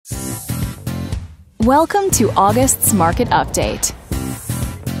Welcome to August's Market Update.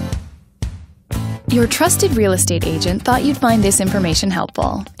 Your trusted real estate agent thought you'd find this information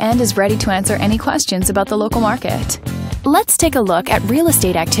helpful and is ready to answer any questions about the local market. Let's take a look at real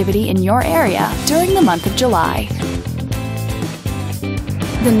estate activity in your area during the month of July.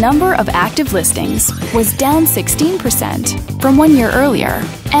 The number of active listings was down 16% from 1 year earlier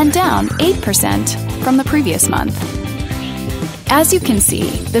and down 8% from the previous month. As you can see,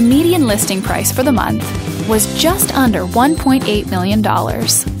 the median listing price for the month was just under $1.8 million.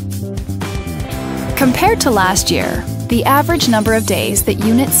 Compared to last year, the average number of days that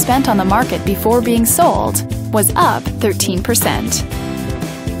units spent on the market before being sold was up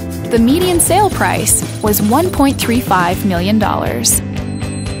 13%. The median sale price was $1.35 million.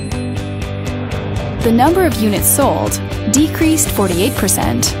 The number of units sold decreased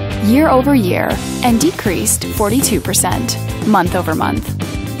 48% year over year and decreased 42% month over month.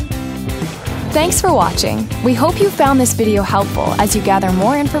 Thanks for watching. We hope you found this video helpful as you gather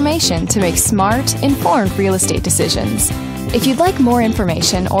more information to make smart, informed real estate decisions. If you'd like more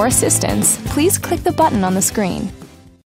information or assistance, please click the button on the screen.